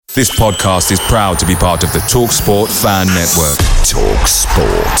This podcast is proud to be part of the TalkSport Fan Network.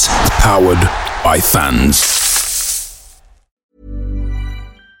 TalkSport. Powered by fans.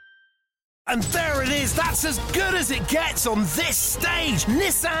 And there it is, that's as good as it gets on this stage.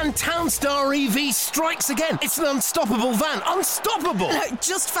 Nissan Townstar EV strikes again. It's an unstoppable van, unstoppable.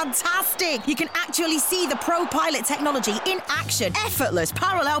 Just fantastic. You can actually see the Pro Pilot technology in action. Effortless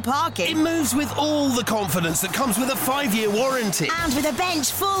parallel parking. It moves with all the confidence that comes with a 5-year warranty. And with a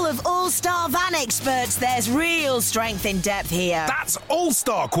bench full of all-star van experts, there's real strength in depth here. That's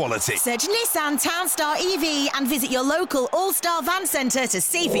all-star quality. Search Nissan Townstar EV and visit your local all-star van centre to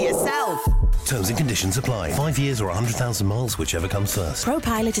see for yourself. Terms and conditions apply. 5 years or 100,000 miles, whichever comes first.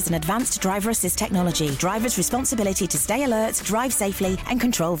 ProPilot is an advanced driver assist technology. Driver's responsibility to stay alert, drive safely, and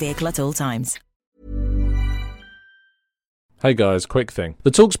control vehicle at all times. Hey guys, quick thing.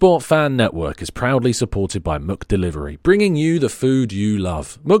 The TalkSport Fan Network is proudly supported by McDelivery, bringing you the food you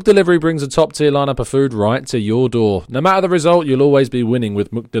love. McDelivery brings a top-tier lineup of food right to your door. No matter the result, you'll always be winning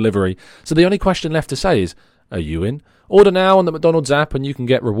with McDelivery. So the only question left to say is, are you in? Order now on the McDonald's app and you can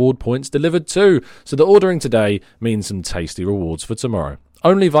get reward points delivered too. So the ordering today means some tasty rewards for tomorrow.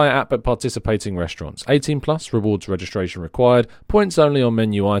 Only via app at participating restaurants. 18 plus, rewards registration required. Points only on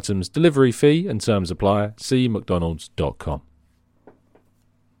menu items. Delivery fee and terms apply. See mcdonalds.com.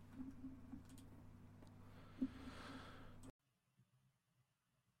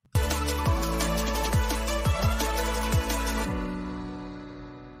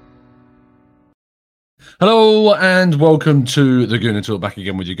 Hello and welcome to the Gooner Talk, back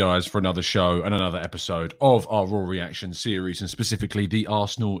again with you guys for another show and another episode of our Raw Reaction series, and specifically the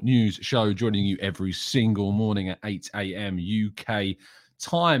Arsenal News Show, joining you every single morning at 8 a.m. UK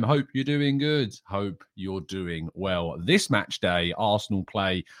time. Hope you're doing good. Hope you're doing well. This match day, Arsenal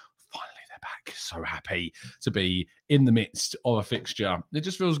play. Finally, they're back. So happy to be in the midst of a fixture. It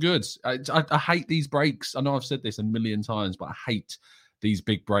just feels good. I hate these breaks. I know I've said this a million times, but I hate these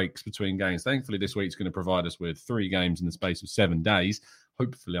big breaks between games. Thankfully, this week's going to provide us with 3 games in the space of 7 days.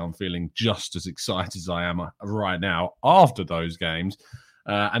 Hopefully, I'm feeling just as excited as I am right now after those games.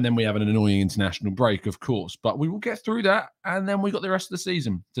 And then we have an annoying international break, of course. But we will get through that. And then we've got the rest of the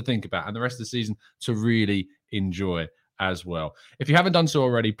season to think about and the rest of the season to really enjoy as well. If you haven't done so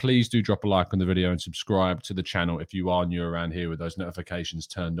already, please do drop a like on the video and subscribe to the channel if you are new around here with those notifications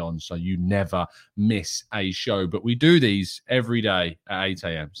turned on so you never miss a show. But we do these every day at 8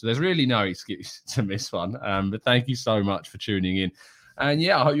 a.m. So there's really no excuse to miss one. But thank you so much for tuning in. And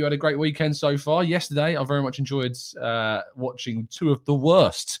yeah, I hope you had a great weekend so far. Yesterday, I very much enjoyed watching 2 of the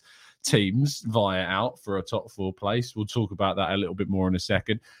worst teams vie out for a top 4 place. We'll talk about that a little bit more in a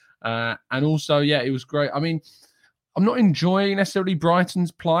second. And also, yeah, it was great. I mean, I'm not enjoying necessarily Brighton's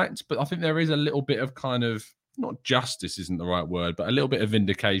plight, but I think there is a little bit of kind of, not justice isn't the right word, but a little bit of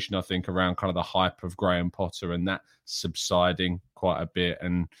vindication, I think, around kind of the hype of Graham Potter and that subsiding quite a bit.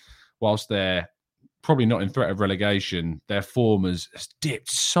 And whilst they're probably not in threat of relegation, their form has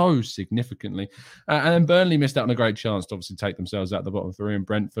dipped so significantly. And then Burnley missed out on a great chance to obviously take themselves out the bottom 3, and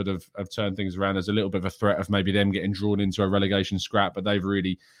Brentford have turned things around. There's a little bit of a threat of maybe them getting drawn into a relegation scrap, but they've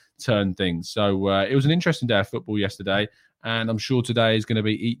really turn things. So it was an interesting day of football yesterday, and I'm sure today is going to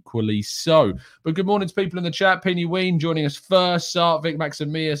be equally so. But good morning to people in the chat. Penny Ween joining us first. Sartvik,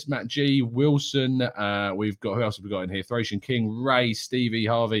 Maximius, Matt G, Wilson. We've got, who else have we got in here? Thracian King, Ray, Stevie,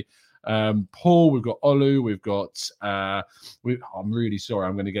 Harvey, Paul. We've got Olu. We've got, I'm really sorry,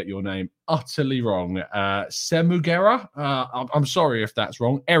 I'm going to get your name utterly wrong. Semugera. I'm sorry if that's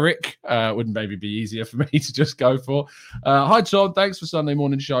wrong. Eric would maybe be easier for me to just go for. Hi, Todd. Thanks for Sunday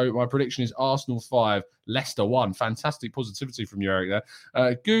morning show. My prediction is Arsenal 5, Leicester 1. Fantastic positivity from you, Eric,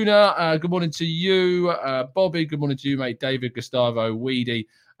 there. Guna, good morning to you. Bobby, good morning to you, mate. David, Gustavo, Weedy,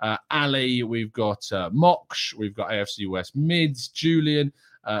 Ali. We've got Mox. We've got AFC West Mids. Julian.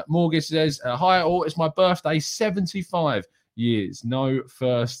 Morgan says, hi all, it's my birthday, 75 years. No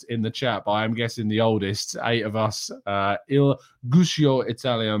first in the chat, but I am guessing the oldest. 8 of us. Il Guscio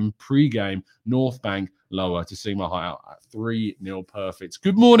Italian pre-game, North Bank lower to see my high out at 3-0 perfect.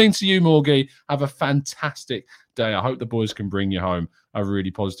 Good morning to you, Morgie. Have a fantastic day. I hope the boys can bring you home a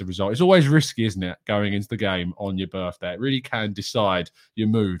really positive result. It's always risky, isn't it, going into the game on your birthday? It really can decide your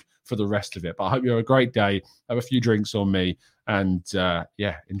mood for the rest of it. But I hope you have a great day. Have a few drinks on me. And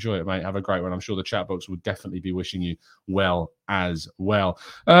yeah, enjoy it, mate. Have a great one. I'm sure the chat box will definitely be wishing you well as well.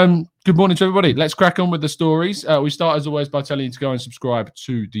 Good morning to everybody. Let's crack on with the stories. We start, as always, by telling you to go and subscribe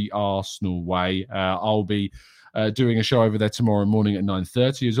to the Arsenal Way. I'll be doing a show over there tomorrow morning at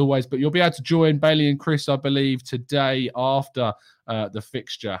 9:30 as always. But you'll be able to join Bailey and Chris, I believe, today after the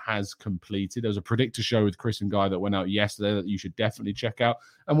fixture has completed. There was a predictor show with Chris and Guy that went out yesterday that you should definitely check out.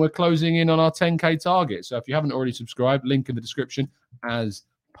 And we're closing in on our 10K target. So if you haven't already subscribed, link in the description as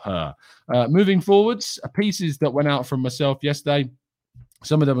per. Moving forwards, pieces that went out from myself yesterday.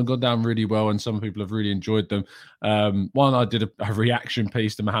 Some of them have gone down really well, and some people have really enjoyed them. One, I did a reaction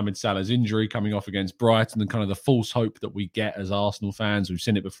piece to Mohamed Salah's injury coming off against Brighton and kind of the false hope that we get as Arsenal fans. We've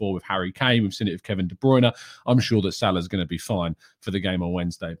seen it before with Harry Kane. We've seen it with Kevin De Bruyne. I'm sure that Salah's going to be fine for the game on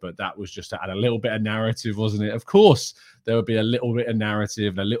Wednesday, but that was just to add a little bit of narrative, wasn't it? Of course, there would be a little bit of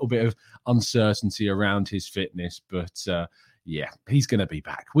narrative, a little bit of uncertainty around his fitness, but yeah, he's going to be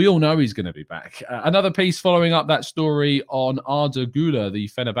back. We all know he's going to be back. Another piece following up that story on Arda Güler, the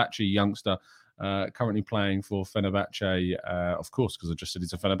Fenerbahce youngster, currently playing for Fenerbahce, of course, because I just said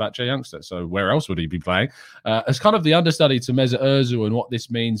he's a Fenerbahce youngster. So where else would he be playing? As kind of the understudy to Mesut Ozil and what this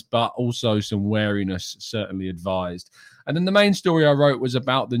means, but also some wariness certainly advised. And then the main story I wrote was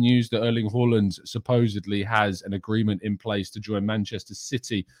about the news that Erling Haaland supposedly has an agreement in place to join Manchester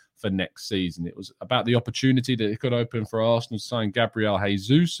City for next season. It was about the opportunity that it could open for Arsenal to sign Gabriel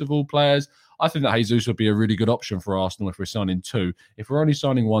Jesus, of all players. I think that Jesus would be a really good option for Arsenal if we're signing two. If we're only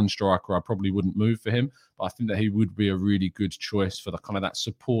signing one striker, I probably wouldn't move for him. But I think that he would be a really good choice for the kind of that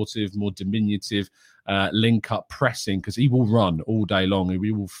supportive, more diminutive link-up pressing, because he will run all day long.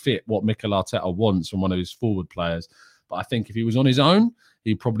 He will fit what Mikel Arteta wants from one of his forward players. But I think if he was on his own,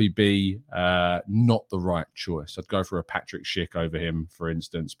 he'd probably be not the right choice. I'd go for a Patrick Schick over him, for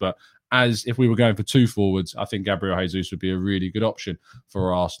instance. But as if we were going for two forwards, I think Gabriel Jesus would be a really good option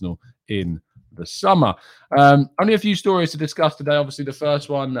for Arsenal in the summer. Only a few stories to discuss today. Obviously, the first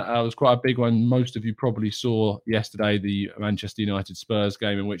one was quite a big one. Most of you probably saw yesterday the Manchester United Spurs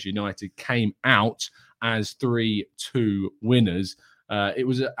game in which United came out as 3-2 winners. It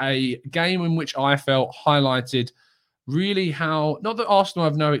was a game in which I felt highlighted really how, not that Arsenal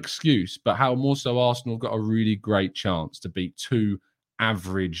have no excuse, but how more so Arsenal got a really great chance to beat two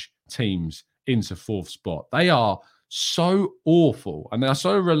average teams into fourth spot. They are so awful and they are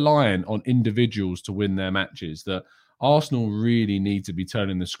so reliant on individuals to win their matches that Arsenal really need to be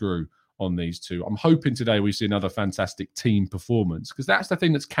turning the screw on these two. I'm hoping today we see another fantastic team performance, because that's the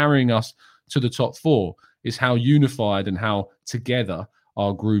thing that's carrying us to the top four, is how unified and how together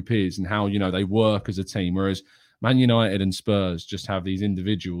our group is and how, you know, they work as a team. Whereas Man United and Spurs just have these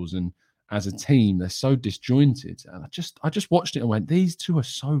individuals, and as a team, they're so disjointed. And I just watched it and went, these two are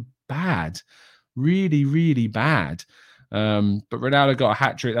so bad, really, really bad. But Ronaldo got a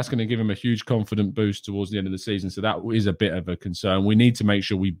hat-trick. That's going to give him a huge confident boost towards the end of the season. So that is a bit of a concern. We need to make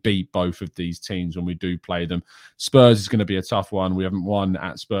sure we beat both of these teams when we do play them. Spurs is going to be a tough one. We haven't won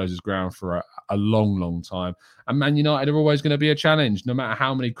at Spurs' ground for a long, long time. And Man United are always going to be a challenge. No matter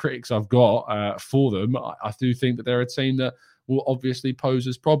how many critics I've got for them, I do think that they're a team that will obviously pose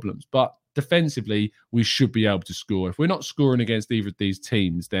us problems. But defensively, we should be able to score. If we're not scoring against either of these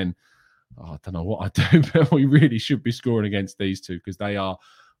teams, then I don't know what I do, but we really should be scoring against these two because they are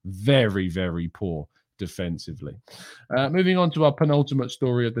very, very poor defensively. Moving on to our penultimate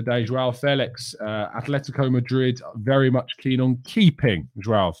story of the day, Joao Felix. Atletico Madrid very much keen on keeping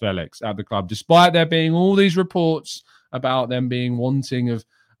Joao Felix at the club, despite there being all these reports about them being wanting of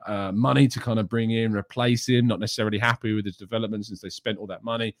money to kind of bring in, replace him, not necessarily happy with his development since they spent all that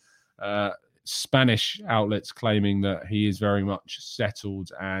money. Spanish outlets claiming that he is very much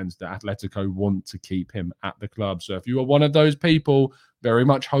settled and that Atletico want to keep him at the club. So if you are one of those people very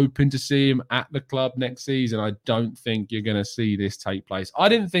much hoping to see him at the club next season, I don't think you're going to see this take place. I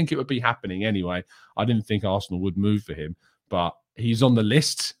didn't think it would be happening anyway. I didn't think Arsenal would move for him, but he's on the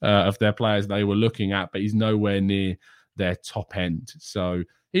list of their players they were looking at, but he's nowhere near their top end. So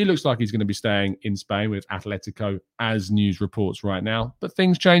he looks like he's going to be staying in Spain with Atletico as news reports right now. But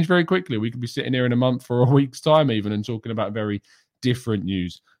things change very quickly. We could be sitting here in a month or a week's time even and talking about very different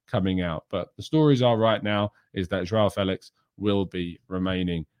news coming out. But the stories are right now is that Joao Felix will be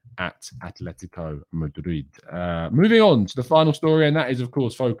remaining at Atletico Madrid. Moving on to the final story, and that is, of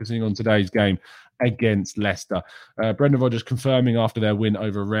course, focusing on today's game against Leicester. Brendan Rodgers confirming after their win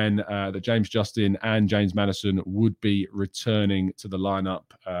over Rennes that James Justin and James Maddison would be returning to the lineup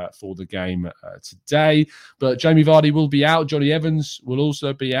for the game today. But Jamie Vardy will be out. Johnny Evans will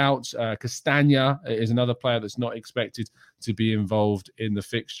also be out. Castagna is another player that's not expected to be involved in the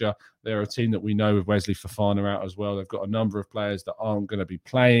fixture. They're a team that we know with Wesley Fofana out as well. They've got a number of players that aren't going to be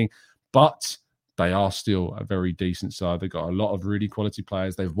playing, but they are still a very decent side. They've got a lot of really quality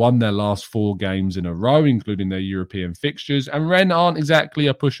players. They've won their last 4 games in a row, including their European fixtures. And Rennes aren't exactly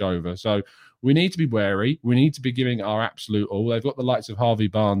a pushover. So we need to be wary. We need to be giving our absolute all. They've got the likes of Harvey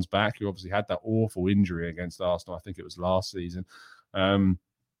Barnes back, who obviously had that awful injury against Arsenal. I think it was last season.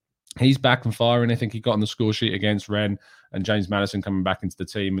 He's back and firing. I think he got on the score sheet against Rennes, and James Maddison coming back into the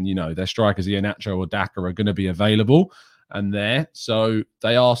team. And, their strikers, Iheanacho or Daka, are going to be available and there. So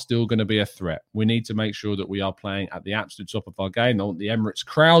they are still going to be a threat. We need to make sure that we are playing at the absolute top of our game. I want the Emirates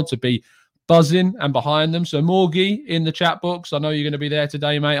crowd to be buzzing and behind them. So Morgie in the chat box, I know you're going to be there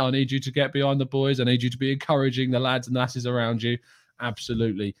today, mate. I need you to get behind the boys. I need you to be encouraging the lads and lasses around you.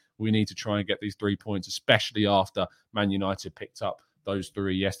 Absolutely. We need to try and get these 3 points, especially after Man United picked up those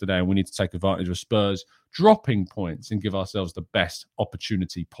 3 yesterday, and we need to take advantage of Spurs dropping points and give ourselves the best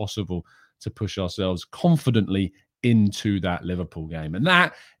opportunity possible to push ourselves confidently into that Liverpool game. And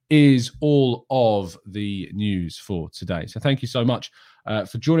that is all of the news for today. So thank you so much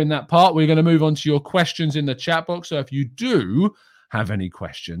for joining that part. We're going to move on to your questions in the chat box. So if you do have any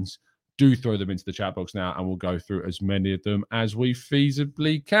questions, do throw them into the chat box now, and we'll go through as many of them as we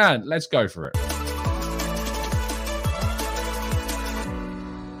feasibly can. Let's go for it.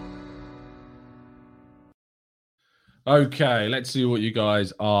 Okay, let's see what you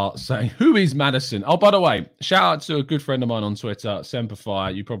guys are saying. Who is Maddison? Oh, by the way, shout out to a good friend of mine on Twitter,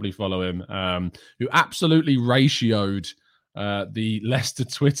 Semperfire. You probably follow him, who absolutely ratioed the Leicester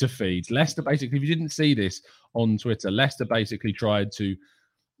Twitter feeds. Leicester basically, if you didn't see this on Twitter, Leicester basically tried to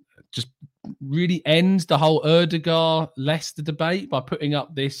just really end the whole Erdegaard-Leicester debate by putting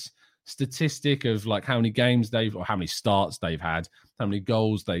up this statistic of like how many games or how many starts they've had, how many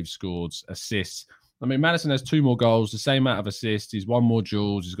goals they've scored, assists. I mean, Maddison has 2 more goals, the same amount of assists. He's won more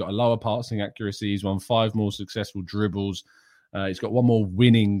duels. He's got a lower passing accuracy. He's won 5 more successful dribbles. He's got 1 more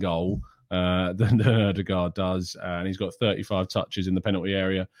winning goal than Erdegaard does. And he's got 35 touches in the penalty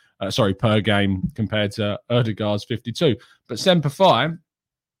area, per game compared to Erdegaard's 52. But Semperfire,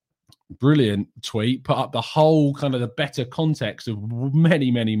 brilliant tweet, put up the whole kind of the better context of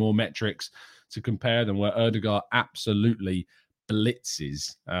many, many more metrics to compare them, where Erdegaard absolutely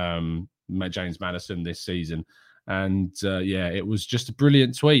blitzes James Maddison this season. And it was just a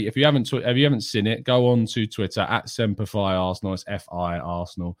brilliant tweet. If you haven't seen it, go on to Twitter at Semperfy Arsenal. It's FI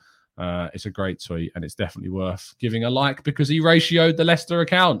Arsenal. It's a great tweet, and it's definitely worth giving a like, because he ratioed the Leicester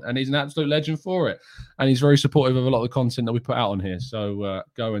account, and he's an absolute legend for it. And he's very supportive of a lot of the content that we put out on here. So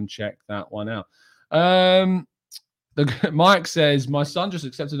go and check that one out. Mike says, my son just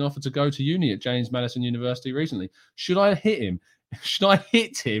accepted an offer to go to uni at James Maddison University recently. Should I hit him? Should I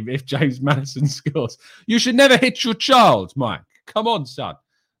hit him if James Maddison scores? You should never hit your child, Mike. Come on, son.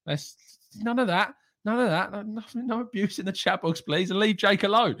 None of that. No abuse in the chat box, please. And leave Jake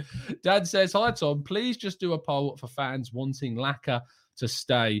alone. Dad says, hi, Tom. Please just do a poll for fans wanting Laka to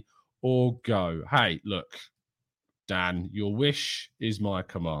stay or go. Hey, look, Dan, your wish is my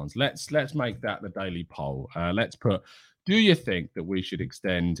command. Let's make that the daily poll. Let's put, do you think that we should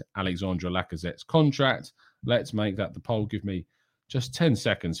extend Alexandre Lacazette's contract? Let's make that the poll. Give me just 10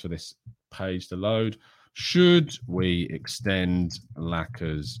 seconds for this page to load. Should we extend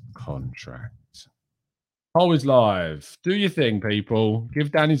Laka's contract? Poll is live. Do you think, people? Give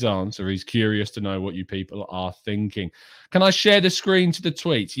Dan his answer. He's curious to know what you people are thinking. Can I share the screen to the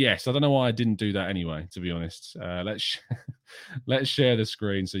tweet? Yes. I don't know why I didn't do that anyway, to be honest. Let's share the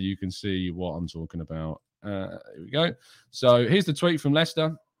screen so you can see what I'm talking about. Here we go. So here's the tweet from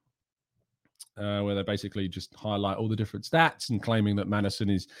Leicester, where they basically just highlight all the different stats and claiming that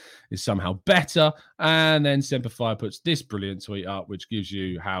Maddison is somehow better. And then Semperfire puts this brilliant tweet up, which gives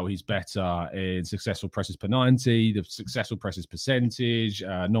you how he's better in successful presses per 90, the successful presses percentage,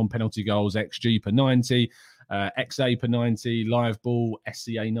 non-penalty goals, XG per 90, XA per 90, live ball,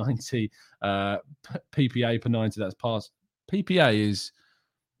 SCA 90, PPA per 90, that's pass. PPA is...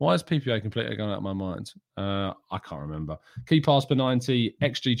 Why is PPA completely going out of my mind? I can't remember. Key pass per 90,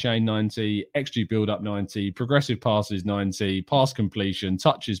 XG chain 90, XG build-up 90, progressive passes 90, pass completion,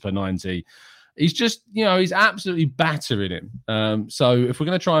 touches per 90. He's just, he's absolutely battering him. So if we're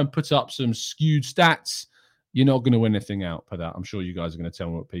going to try and put up some skewed stats, you're not going to win anything out for that. I'm sure you guys are going to tell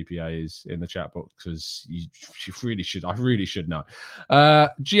me what PPA is in the chat box, because you really should. I really should know.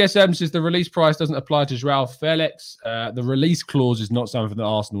 GSM says the release price doesn't apply to Joao Felix. The release clause is not something that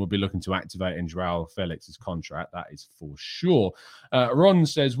Arsenal will be looking to activate in Joao Felix's contract. That is for sure. Ron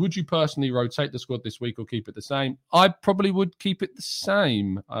says, would you personally rotate the squad this week or keep it the same? I probably would keep it the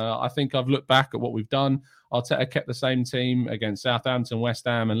same. I think I've looked back at what we've done. Arteta kept the same team against Southampton, West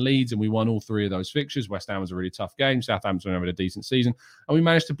Ham and Leeds, and we won all 3 of those fixtures. West Ham was a really tough game. Southampton had a decent season, and we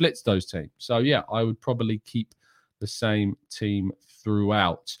managed to blitz those teams. So, yeah, I would probably keep the same team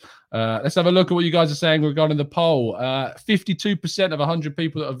throughout. Let's have a look at what you guys are saying regarding the poll. 52% of 100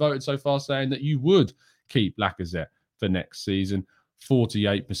 people that have voted so far saying that you would keep Lacazette for next season.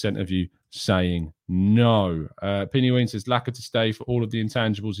 48% of you saying no. Pinyween says Lacazette to stay for all of the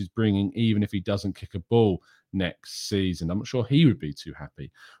intangibles he's bringing, even if he doesn't kick a ball next season. I'm not sure he would be too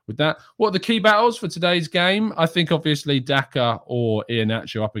happy with that. What are the key battles for today's game? I think obviously Daka or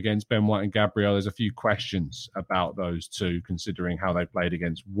Iheanacho up against Ben White and Gabriel. There's a few questions about those two, considering how they played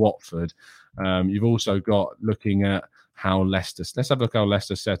against Watford. You've also got looking at how Leicester. Let's have a look how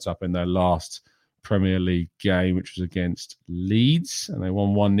Leicester set up in their last Premier League game, which was against Leeds, and they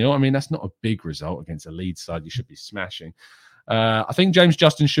won 1-0. I mean, that's not a big result against a Leeds side you should be smashing. I think James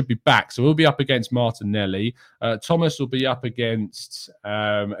Justin should be back, so he'll be up against Martinelli. Thomas will be up against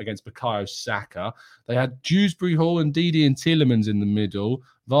Bukayo Saka. They had Dewsbury Hall and Didi and Tielemans in the middle.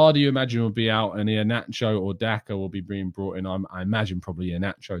 Vardy, you imagine, will be out, and Iheanacho or Daka will be being brought in. I imagine probably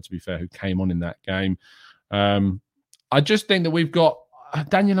Iheanacho, to be fair, who came on in that game. I just think that we've got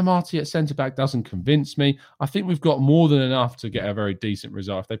Daniel Amati at centre-back doesn't convince me. I think we've got more than enough to get a very decent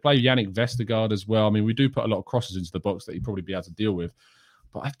result. If they play Yannick Vestergaard as well, I mean, we do put a lot of crosses into the box that he'd probably be able to deal with.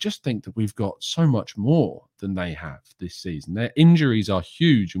 But I just think that we've got so much more than they have this season. Their injuries are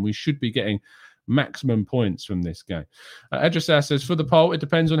huge, and we should be getting maximum points from this game. Edrisar says, for the poll, it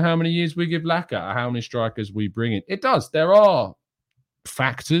depends on how many years we give Laka, how many strikers we bring in. It does. There are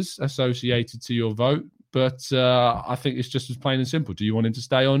factors associated to your vote. But I think it's just as plain and simple. Do you want him to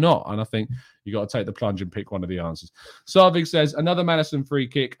stay or not? And I think you got to take the plunge and pick one of the answers. Sarvik says, another Madison free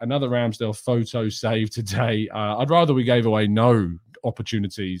kick, another Ramsdale photo save today. I'd rather we gave away no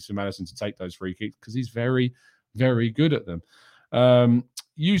opportunities for Madison to take those free kicks because he's very, very good at them. UC,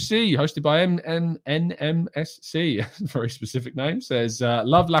 hosted by NMSC, very specific name, says,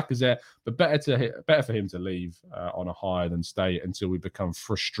 love Lacazette, but better for him to leave on a higher than stay until we become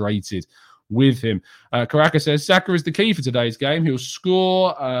frustrated with him. Caracas says, Saka is the key for today's game. He'll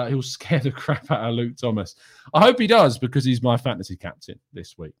score. He'll scare the crap out of Luke Thomas. I hope he does, because he's my fantasy captain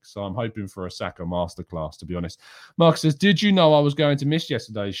this week. So I'm hoping for a Saka masterclass, to be honest. Mark says, did you know I was going to miss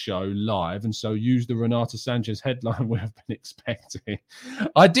yesterday's show live and so use the Renato Sanchez headline we have been expecting?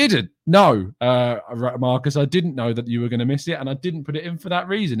 I didn't. No, Marcus, I didn't know that you were going to miss it, and I didn't put it in for that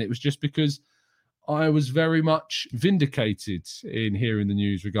reason. It was just because I was very much vindicated in hearing the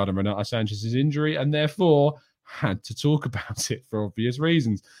news regarding Renato Sanchez's injury, and therefore had to talk about it for obvious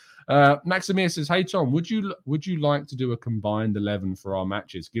reasons. Maximir says, hey, Tom, would you like to do a combined 11 for our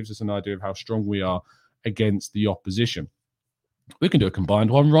matches? Gives us an idea of how strong we are against the opposition. We can do a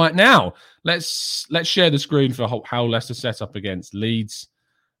combined one right now. Let's share the screen for how Leicester set up against Leeds.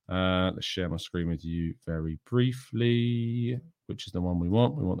 Let's share my screen with you very briefly, which is the one we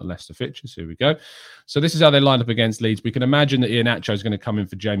want. We want the Leicester fixtures. Here we go. So this is how they lined up against Leeds. We can imagine that Iheanacho is going to come in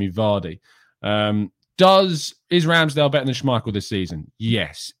for Jamie Vardy. Is Ramsdale better than Schmeichel this season?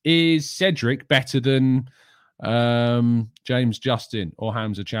 Yes. Is Cedric better than James Justin or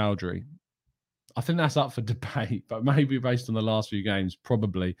Hamza Chowdhury? I think that's up for debate, but maybe based on the last few games,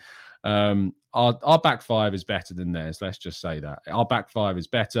 probably. Our back five is better than theirs. Let's just say that. Our back five is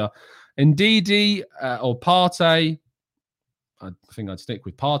better. Ndidi or Partey, I think I'd stick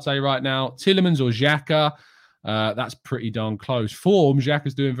with Partey right now. Tielemans or Xhaka, that's pretty darn close. Form,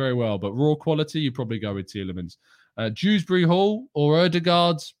 Xhaka's doing very well, but raw quality, you probably go with Tielemans. Dewsbury Hall or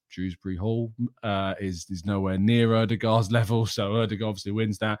Ødegaard. Dewsbury Hall is nowhere near Ødegaard's level, so Ødegaard obviously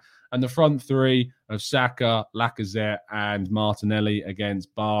wins that. And the front three of Saka, Lacazette, and Martinelli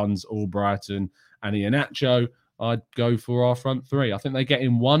against Barnes, Albrighton, and Iheanacho, I'd go for our front three. I think they get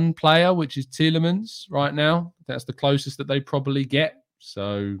in one player, which is Tielemans right now. That's the closest that they probably get.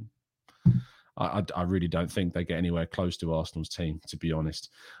 So I really don't think they get anywhere close to Arsenal's team, to be honest.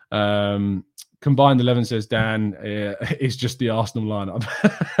 Combined 11, says Dan, is just the Arsenal lineup.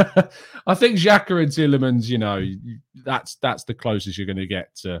 I think Xhaka and Tielemans, that's the closest you're going to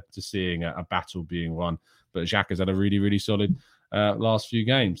get to seeing a battle being won. But Xhaka's had a really, really solid last few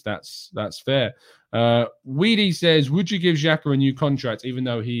games. That's fair. Weedy says, would you give Xhaka a new contract, even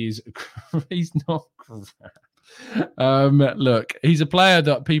though he's not crap? Look, he's a player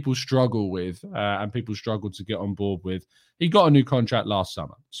that people struggle with and people struggle to get on board with. He got a new contract last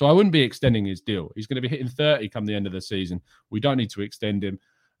summer, so I wouldn't be extending his deal. He's going to be hitting 30 come the end of the season. We don't need to extend him.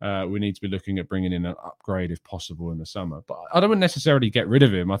 We need to be looking at bringing in an upgrade if possible in the summer. But I don't necessarily get rid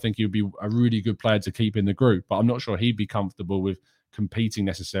of him. I think he would be a really good player to keep in the group, but I'm not sure he'd be comfortable with competing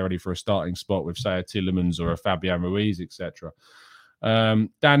necessarily for a starting spot with, say, a Tielemans or a Fabian Ruiz, etc.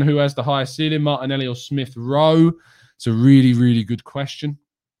 Dan, who has the highest ceiling, Martinelli or Smith Rowe? It's a really, really good question.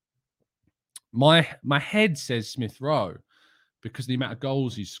 my head says Smith Rowe because of the amount of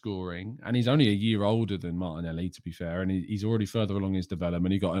goals he's scoring, and he's only a year older than Martinelli, to be fair, and he's already further along his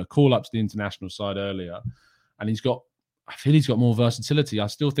development. He got a call up to the international side earlier, and I feel he's got more versatility. I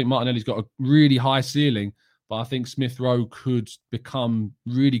still think Martinelli's got a really high ceiling, but I think Smith Rowe could become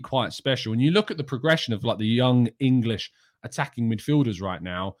really quite special. When you look at the progression of like the young English attacking midfielders right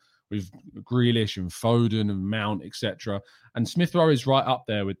now, with Grealish and Foden and Mount, etc., and Smith Rowe is right up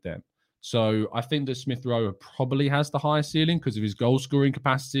there with them. So I think that Smith Rowe probably has the highest ceiling because of his goal scoring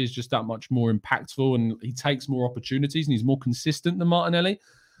capacity is just that much more impactful, and he takes more opportunities and he's more consistent than Martinelli.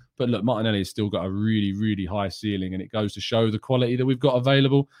 But look, Martinelli has still got a really, really high ceiling, and it goes to show the quality that we've got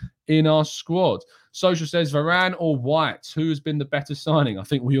available in our squad. Social says, Varane or White, who has been the better signing? I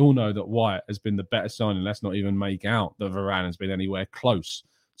think we all know that White has been the better signing. Let's not even make out that Varane has been anywhere close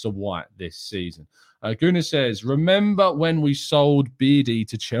to White this season. Gunnar says, remember when we sold Beardy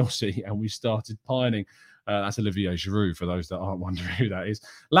to Chelsea and we started pining? That's Olivier Giroud, for those that aren't wondering who that is.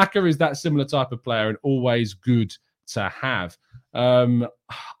 Laka is that similar type of player and always good to have.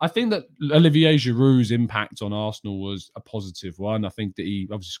 I think that Olivier Giroud's impact on Arsenal was a positive one. I think that he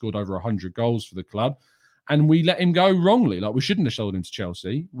obviously scored over 100 goals for the club, and we let him go wrongly. Like, we shouldn't have sold him to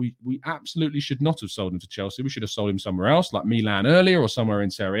Chelsea. We absolutely should not have sold him to Chelsea. We should have sold him somewhere else, like Milan earlier, or somewhere in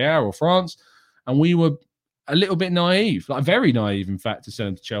Serie A or France. And we were a little bit naive, like very naive, in fact, to sell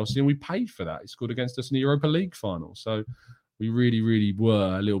him to Chelsea, and we paid for that. He scored against us in the Europa League final. So we really, really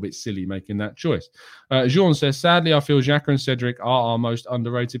were a little bit silly making that choice. Jean says, sadly, I feel Xhaka and Cedric are our most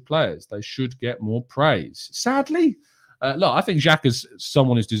underrated players. They should get more praise. Sadly? Look, I think Xhaka's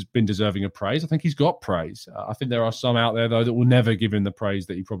someone who's been deserving of praise. I think he's got praise. I think there are some out there, though, that will never give him the praise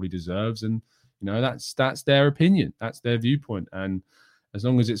that he probably deserves. And, you know, that's their opinion. That's their viewpoint. And as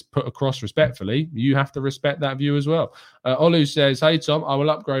long as it's put across respectfully, you have to respect that view as well. Olu says, hey, Tom, I will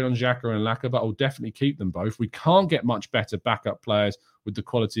upgrade on Xhaka and Laka, but I'll definitely keep them both. We can't get much better backup players with the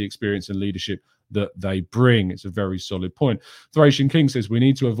quality, experience and leadership that they bring. It's a very solid point. Thracian King says, we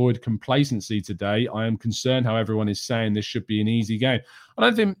need to avoid complacency today. I am concerned how everyone is saying this should be an easy game. I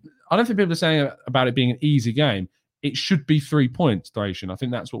don't think people are saying about it being an easy game. It should be 3 points, Thracian. I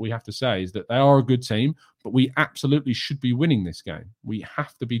think that's what we have to say, is that they are a good team, but we absolutely should be winning this game. We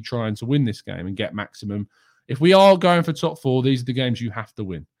have to be trying to win this game and get maximum. If we are going for top 4, these are the games you have to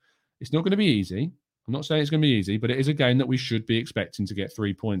win. It's not going to be easy. I'm not saying it's going to be easy, but it is a game that we should be expecting to get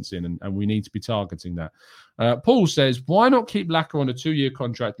 3 points in, and we need to be targeting that. Paul says, why not keep Laka on a 2-year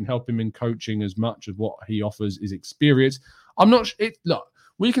contract and help him in coaching as much as what he offers is experience? Look,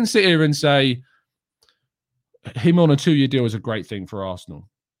 we can sit here and say, him on a 2-year deal is a great thing for Arsenal.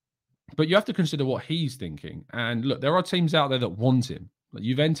 But you have to consider what he's thinking. And look, there are teams out there that want him. Like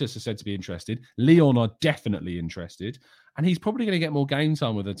Juventus are said to be interested. Lyon are definitely interested. And he's probably going to get more game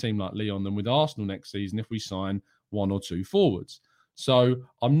time with a team like Lyon than with Arsenal next season if we sign 1 or 2 forwards. So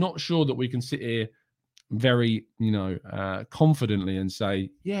I'm not sure that we can sit here very, confidently and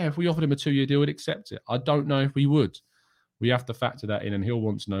say, yeah, if we offered him a 2-year deal, we'd accept it. I don't know if we would. We have to factor that in, and he'll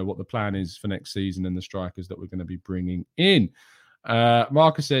want to know what the plan is for next season and the strikers that we're going to be bringing in.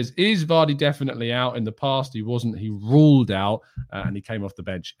 Marcus says, is Vardy definitely out? In the past, he wasn't. He ruled out and he came off the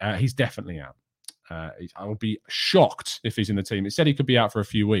bench. He's definitely out. I would be shocked if he's in the team. It said he could be out for a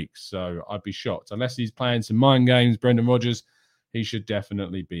few weeks, so I'd be shocked. Unless he's playing some mind games, Brendan Rodgers, he should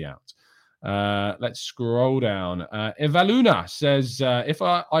definitely be out. Let's scroll down. Evaluna says,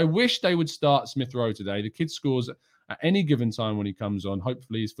 I wish they would start Smith Rowe today. The kid scores at any given time when he comes on.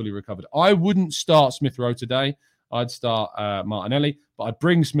 Hopefully he's fully recovered. I wouldn't start Smith Rowe today. I'd start Martinelli, but I'd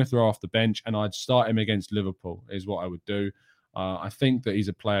bring Smith Rowe off the bench and I'd start him against Liverpool is what I would do. I think that he's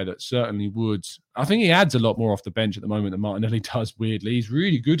a player that certainly would. I think he adds a lot more off the bench at the moment than Martinelli does, weirdly. He's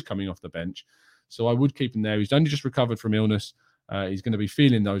really good coming off the bench. So I would keep him there. He's only just recovered from illness. He's going to be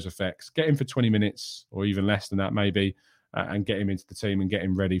feeling those effects. Get him for 20 minutes or even less than that maybe, and get him into the team and get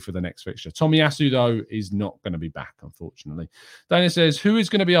him ready for the next fixture. Tomiyasu, though, is not going to be back, unfortunately. Dana says, who is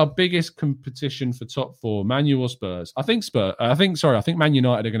going to be our biggest competition for top 4, Man U or Spurs? I think Man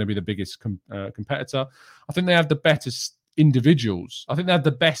United are going to be the biggest competitor. I think they have the better individuals. I think they have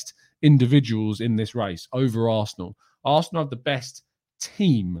the best individuals in this race over Arsenal. Arsenal have the best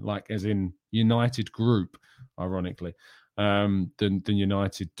team, like as in United group, ironically, than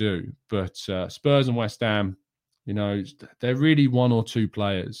United do. But Spurs and West Ham, they're really 1 or 2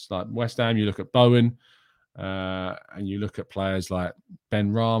 players. Like West Ham, you look at Bowen, and you look at players like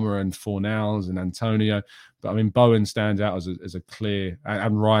Ben Rama and Fornals and Antonio. But I mean, Bowen stands out as a clear,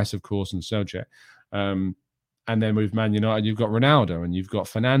 and Rice, of course, and Selchuk. And then with Man United, you've got Ronaldo and you've got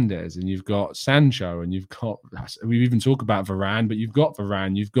Fernandes and you've got Sancho and you've got, we even talk about Varane, but you've got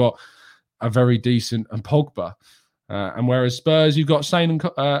Varane, you've got a very decent and Pogba. And whereas Spurs, you've got Sane and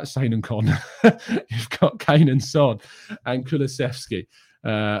Con, you've got Kane and Son and Kulusevski.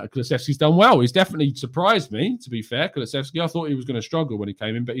 Kulusevski's done well. He's definitely surprised me, to be fair. Kulusevski, I thought he was going to struggle when he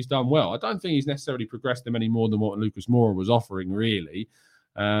came in, but he's done well. I don't think he's necessarily progressed them any more than what Lucas Moura was offering, really.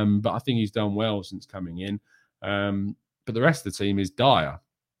 But I think he's done well since coming in. But the rest of the team is dire.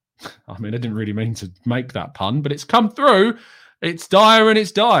 I mean, I didn't really mean to make that pun, but it's come through. It's dire and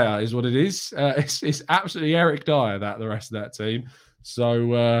it's dire is what it is. It's absolutely Eric Dyer, the rest of that team.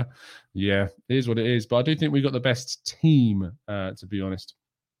 So, yeah, it is what it is. But I do think we've got the best team, to be honest.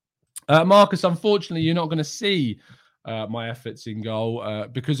 Marcus, unfortunately, you're not going to see my efforts in goal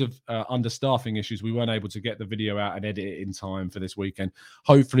because of understaffing issues. We weren't able to get the video out and edit it in time for this weekend.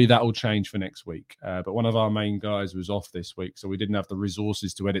 Hopefully that will change for next week. But one of our main guys was off this week, so we didn't have the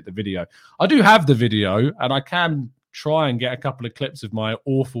resources to edit the video. I do have the video, and I can try and get a couple of clips of my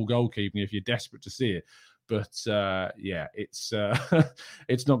awful goalkeeping if you're desperate to see it. But yeah, it's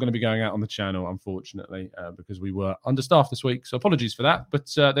it's not going to be going out on the channel, unfortunately, because we were understaffed this week. So apologies for that. But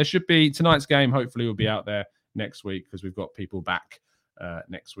there should be tonight's game. Hopefully, will be out there next week because we've got people back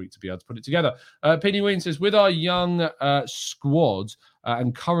next week to be able to put it together. Penny Ween says, with our young squad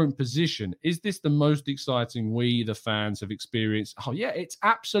and current position, is this the most exciting we, the fans, have experienced? Oh, yeah, it's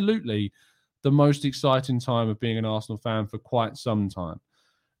absolutely the most exciting time of being an Arsenal fan for quite some time.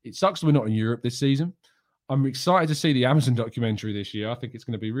 It sucks that we're not in Europe this season. I'm excited to see the Amazon documentary this year. I think it's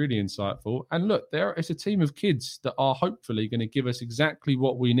going to be really insightful. And look, it's a team of kids that are hopefully going to give us exactly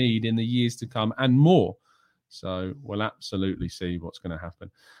what we need in the years to come and more. So we'll absolutely see what's going to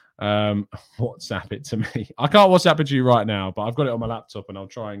happen. WhatsApp it to me. I can't WhatsApp it to you right now, but I've got it on my laptop and I'll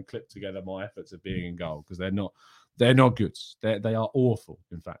try and clip together my efforts of being in goal because they're not good. They are awful,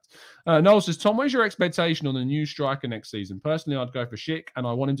 in fact. Noel says, Tom, where's your expectation on the new striker next season? Personally, I'd go for Schick and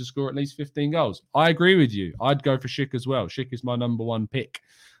I want him to score at least 15 goals. I agree with you. I'd go for Schick as well. Schick is my number one pick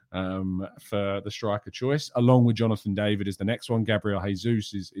for the striker choice, along with Jonathan David is the next one. Gabriel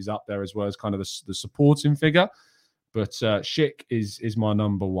Jesus is up there as well as kind of the supporting figure. But Schick is my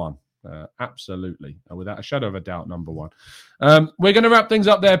number one. Absolutely. Without a shadow of a doubt, number one. We're going to wrap things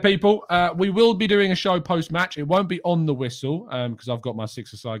up there, people. We will be doing a show post-match. It won't be on the whistle because I've got my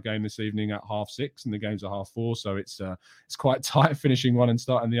 6-a-side game this evening at 6:30 and the game's at 4:30. So it's quite tight finishing one and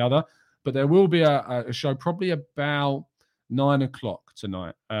starting the other. But there will be a show probably about 9 o'clock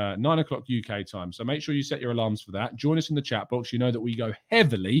tonight, 9 o'clock UK time. So make sure you set your alarms for that. Join us in the chat box. You know that we go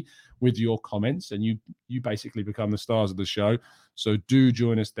heavily with your comments and you basically become the stars of the show. So do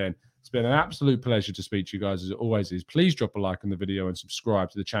join us then. It's been an absolute pleasure to speak to you guys, as it always is. Please drop a like on the video and subscribe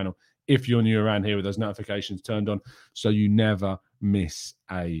to the channel if you're new around here with those notifications turned on so you never miss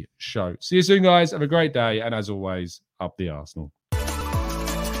a show. See you soon, guys. Have a great day. And as always, up the Arsenal.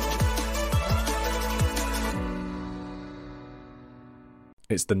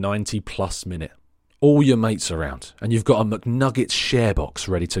 It's the 90-plus minute. All your mates around, and you've got a McNuggets share box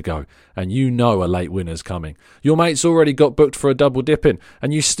ready to go, and you know a late winner's coming. Your mate's already got booked for a double dipping,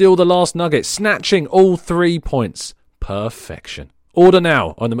 and you steal the last nugget, snatching all 3 points. Perfection. Order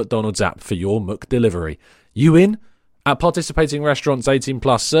now on the McDonald's app for your McDelivery. You in? At participating restaurants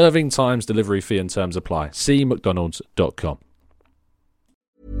 18+, serving times, delivery fee and terms apply. See mcdonalds.com.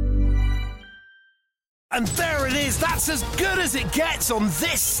 And there it is, that's as good as it gets on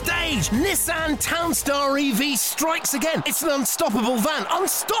this stage. Nissan Townstar EV strikes again. It's an unstoppable van,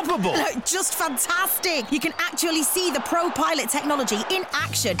 unstoppable. Look, just fantastic. You can actually see the Pro Pilot technology in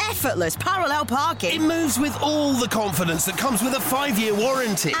action. Effortless parallel parking. It moves with all the confidence that comes with a 5-year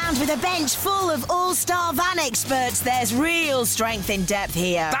warranty. And with a bench full of all-star van experts, there's real strength in depth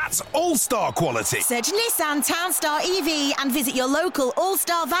here. That's all-star quality. Search Nissan Townstar EV and visit your local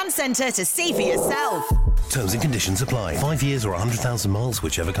all-star van centre to see for yourself. Terms and conditions apply. 5 years or 100,000 miles,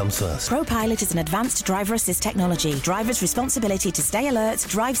 whichever comes first. Pro Pilot is an advanced driver assist technology. Driver's responsibility to stay alert,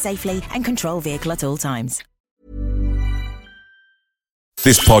 drive safely, and control vehicle at all times.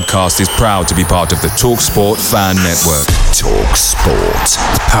 This podcast is proud to be part of the TalkSport Fan Network. TalkSport.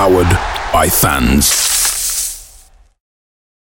 Powered by fans.